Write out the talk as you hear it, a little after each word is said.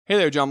Hey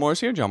there, John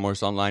Morris here,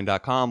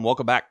 johnmorrisonline.com.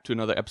 Welcome back to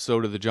another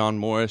episode of the John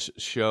Morris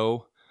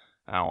Show.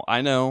 Now,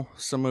 I know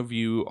some of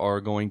you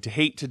are going to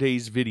hate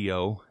today's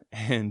video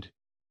and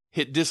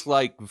hit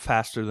dislike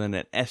faster than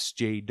an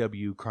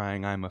SJW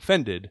crying I'm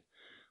offended,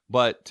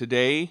 but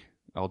today,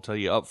 I'll tell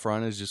you up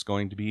front, is just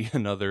going to be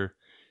another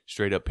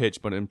straight up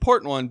pitch, but an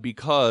important one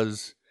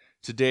because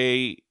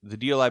today, the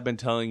deal I've been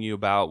telling you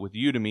about with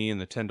Udemy and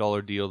the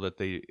 $10 deal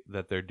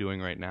that they're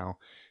doing right now,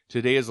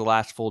 today is the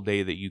last full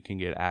day that you can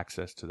get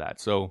access to that.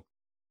 So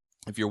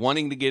if you're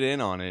wanting to get in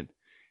on it,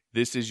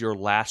 this is your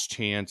last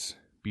chance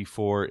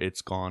before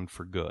it's gone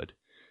for good.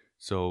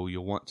 So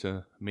you'll want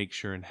to make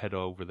sure and head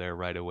over there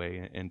right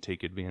away and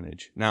take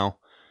advantage. Now,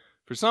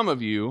 for some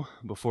of you,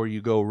 before you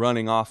go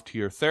running off to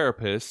your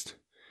therapist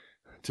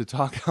to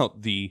talk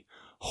about the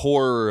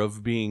horror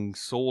of being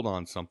sold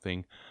on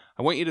something,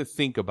 I want you to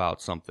think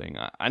about something.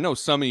 I know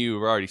some of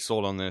you are already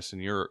sold on this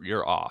and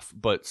you're off,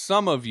 but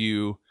some of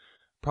you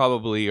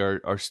probably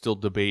are still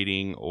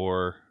debating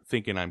or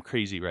thinking I'm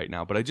crazy right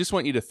now. But I just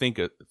want you to think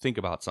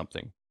about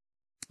something.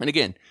 And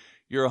again,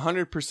 you're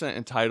 100%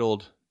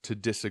 entitled to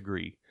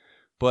disagree.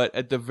 But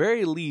at the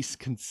very least,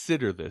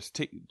 consider this.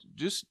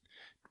 Just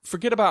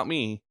forget about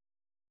me.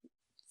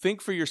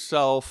 Think for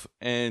yourself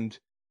and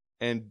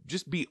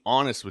just be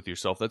honest with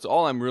yourself. That's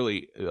all I'm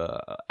really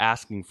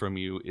asking from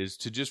you, is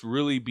to just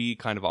really be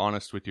kind of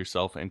honest with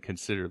yourself and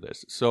consider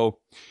this. So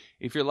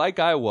if you're like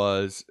I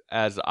was,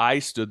 as I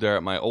stood there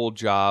at my old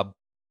job,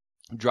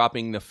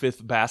 dropping the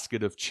 5th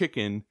basket of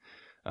chicken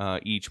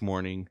each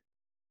morning,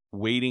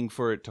 waiting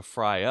for it to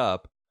fry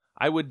up,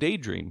 I would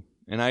daydream.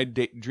 And I'd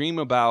dream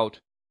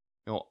about,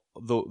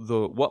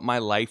 the what my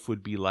life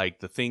would be like,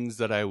 the things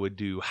that I would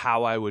do,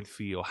 how I would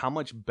feel, how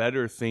much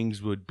better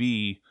things would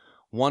be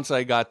once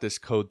I got this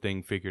code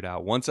thing figured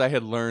out, once I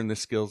had learned the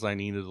skills I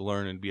needed to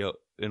learn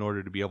in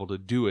order to be able to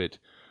do it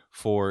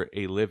for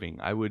a living.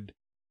 I would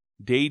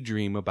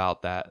daydream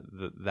about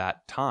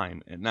that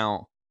time. And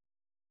now,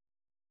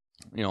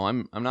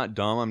 I'm not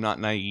dumb, I'm not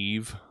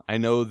naive. I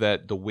know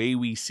that the way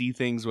we see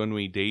things when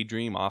we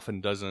daydream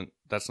often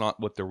that's not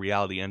what the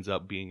reality ends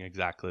up being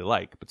exactly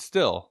like. But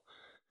still,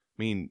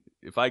 I mean,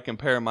 if I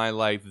compare my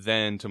life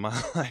then to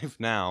my life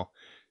now,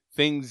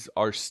 things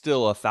are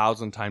still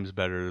 1,000 times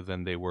better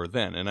than they were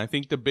then. And I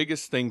think the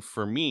biggest thing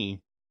for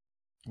me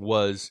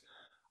was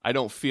I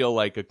don't feel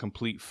like a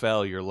complete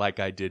failure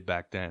like I did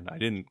back then. I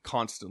don't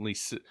constantly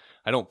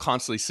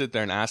sit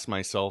there and ask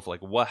myself,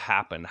 like, what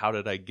happened? How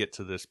did I get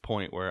to this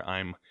point where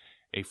I'm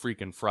a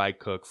freaking fry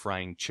cook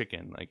frying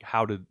chicken? Like,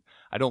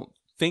 I don't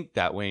think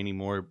that way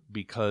anymore,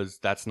 because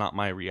that's not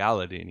my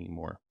reality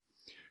anymore.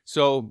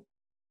 So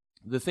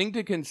the thing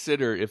to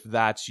consider, if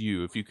that's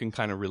you, if you can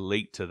kind of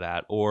relate to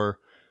that, or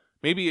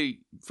maybe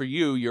for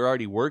you, you're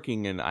already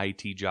working an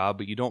IT job,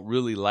 but you don't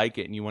really like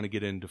it and you want to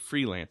get into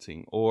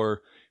freelancing.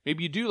 Or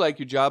maybe you do like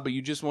your job, but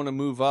you just want to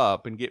move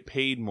up and get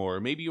paid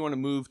more. Maybe you want to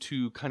move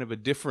to kind of a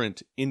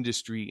different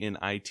industry in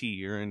IT.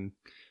 You're in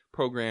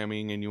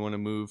programming and you want to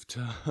move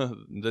to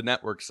the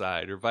network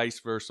side, or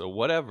vice versa,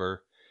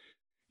 whatever.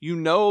 You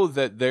know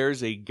that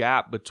there's a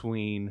gap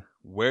between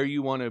where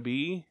you want to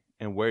be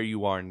and where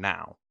you are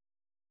now.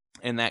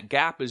 And that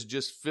gap is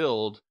just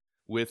filled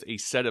with a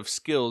set of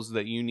skills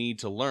that you need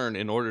to learn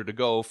in order to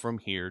go from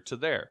here to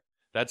there.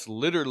 That's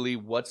literally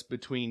what's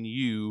between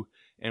you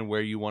and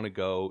where you want to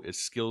go, is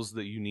skills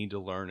that you need to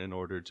learn in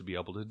order to be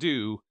able to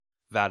do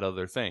that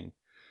other thing.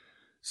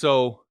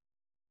 So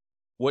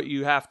what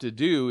you have to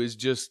do is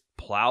just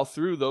plow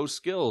through those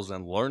skills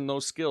and learn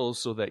those skills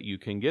so that you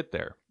can get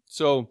there.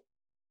 So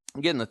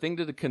again, the thing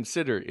to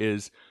consider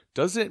is,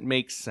 does it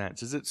make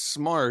sense? Is it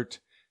smart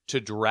to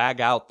drag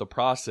out the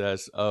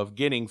process of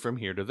getting from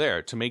here to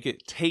there, to make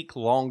it take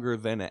longer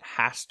than it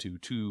has to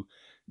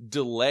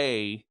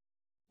delay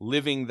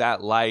living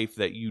that life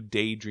that you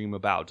daydream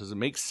about? Does it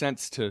make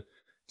sense to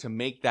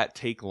make that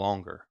take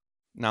longer?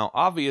 Now,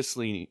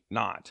 obviously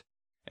not.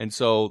 And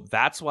so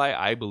that's why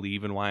I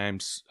believe, and why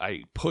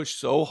I push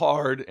so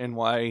hard, and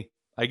why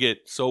I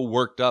get so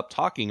worked up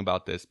talking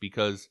about this,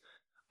 because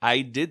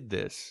I did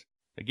this.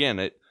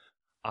 Again,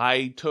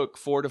 I took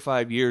 4 to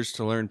 5 years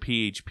to learn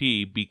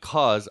PHP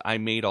because I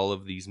made all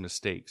of these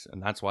mistakes.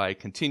 And that's why I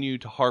continue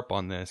to harp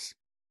on this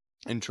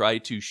and try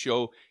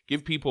to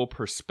give people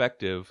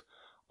perspective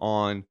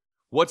on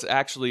what's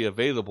actually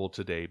available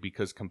today.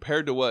 Because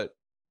compared to what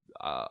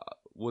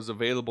was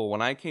available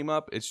when I came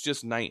up, it's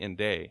just night and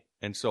day.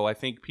 And so I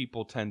think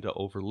people tend to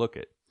overlook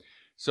it.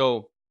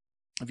 So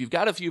if you've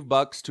got a few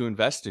bucks to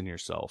invest in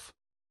yourself,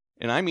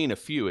 and I mean a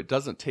few, it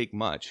doesn't take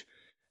much.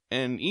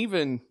 And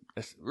even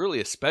really,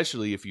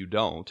 especially if you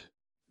don't,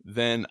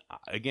 then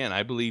again,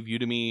 I believe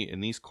Udemy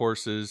and these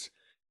courses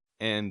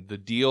and the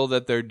deal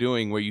that they're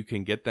doing where you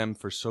can get them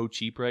for so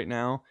cheap right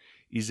now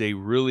is a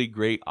really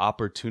great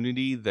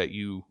opportunity that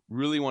you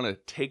really want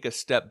to take a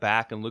step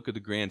back and look at the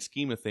grand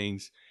scheme of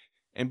things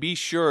and be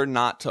sure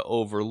not to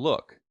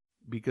overlook,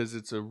 because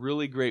it's a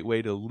really great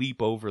way to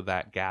leap over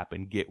that gap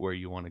and get where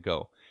you want to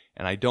go.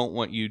 And I don't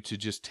want you to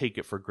just take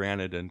it for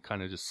granted and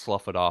kind of just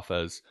slough it off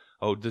as,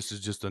 oh, this is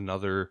just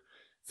another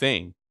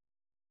thing.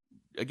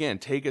 again,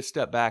 take a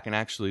step back and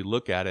actually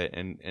look at it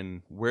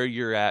and where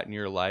you're at in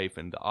your life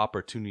and the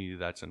opportunity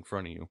that's in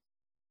front of you.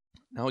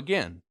 Now,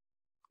 again,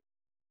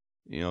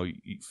 you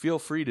feel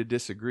free to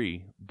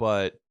disagree,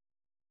 but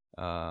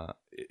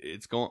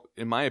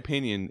in my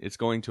opinion, it's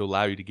going to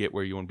allow you to get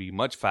where you want to be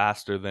much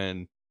faster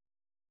than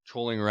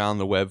trolling around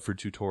the web for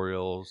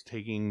tutorials,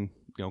 taking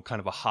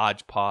kind of a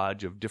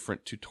hodgepodge of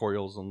different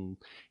tutorials on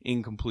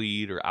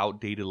incomplete or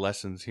outdated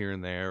lessons here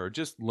and there, or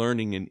just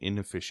learning in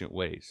inefficient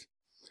ways.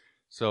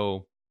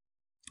 So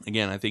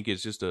again, I think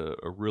it's just a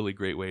really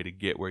great way to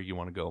get where you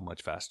want to go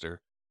much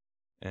faster.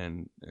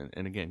 And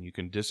again, you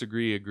can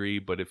disagree, agree,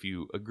 but if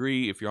you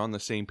agree, if you're on the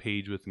same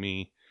page with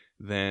me,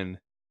 then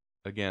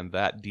again,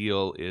 that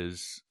deal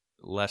is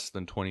less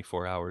than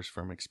 24 hours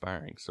from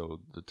expiring. So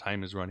the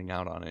time is running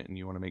out on it, and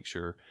you want to make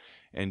sure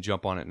and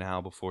jump on it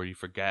now before you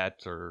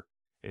forget or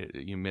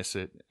you miss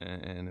it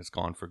and it's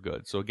gone for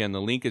good. So again,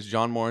 the link is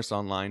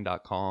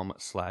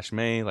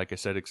johnmorrisonline.com/May. Like I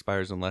said,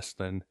 expires in less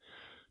than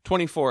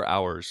 24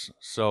 hours.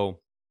 So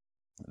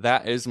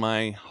that is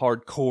my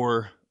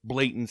hardcore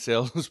blatant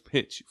sales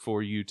pitch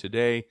for you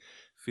today.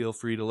 Feel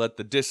free to let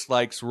the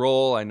dislikes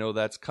roll. I know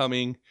that's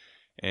coming.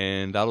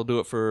 And that'll do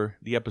it for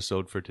the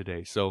episode for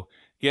today. So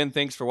again,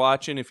 thanks for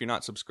watching. If you're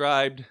not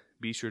subscribed,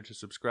 be sure to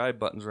subscribe.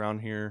 Buttons around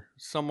here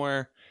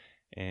somewhere.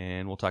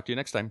 And we'll talk to you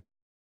next time.